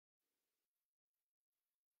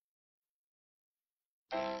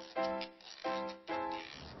Can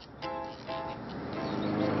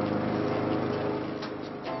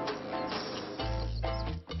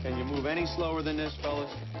you move any slower than this,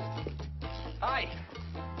 fellas? Hi.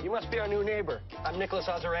 You must be our new neighbor. I'm Nicholas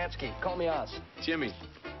Ozeransky. Call me Oz. Jimmy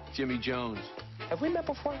Jones. Have we met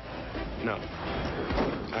before? No.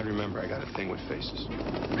 I remember I got a thing with faces.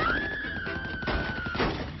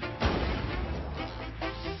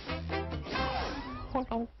 Oh,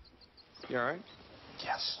 no. You all right?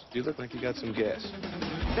 Yes. You look like you got some gas.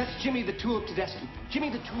 That's Jimmy the Tulip Tedeschi. Jimmy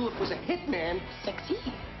the Tulip was a hitman. Sexy.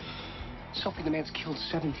 Sophie, the man's killed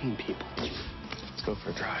 17 people. Let's go for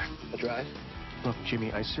a drive. A drive? Look,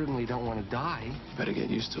 Jimmy, I certainly don't want to die. You better get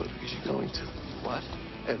used to it because you're going to. What?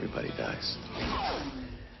 Everybody dies.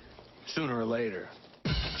 Sooner or later.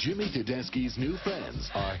 Jimmy Tedeschi's new friends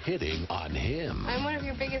are hitting on him. I'm one of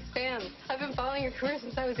your biggest fans. I've been following your career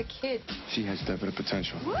since I was a kid. She has definite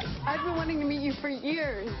potential. What? I've been wanting to meet you for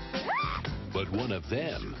years. But one of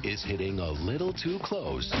them is hitting a little too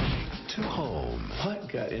close to home.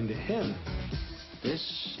 What got into him?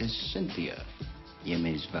 This is Cynthia,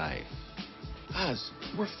 Jimmy's wife. Oz,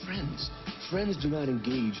 we're friends. Friends do not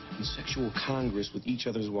engage in sexual congress with each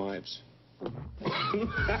other's wives.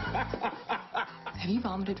 Have you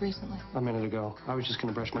vomited recently? A minute ago. I was just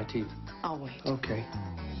going to brush my teeth. I'll wait. Okay.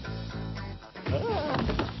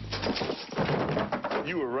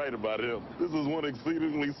 You were right about him. This is one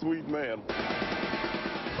exceedingly sweet man.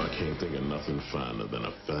 I can't think of nothing finer than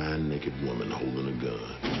a fine naked woman holding a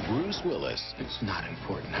gun. Bruce Willis. It's not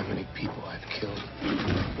important how many people I've killed.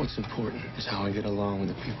 What's important is how I get along with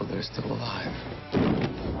the people that are still alive.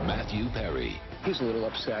 Matthew Perry. He's a little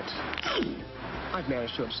upset. I've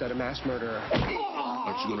managed to upset a mass murderer.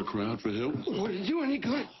 Aren't you gonna cry out for help? Would it do any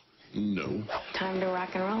good? No. Time to rock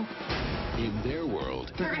and roll. In their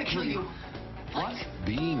world, They're going to kill you. What?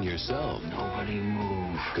 being yourself Nobody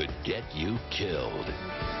move. could get you killed.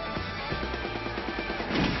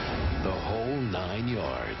 The whole 9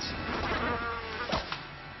 yards.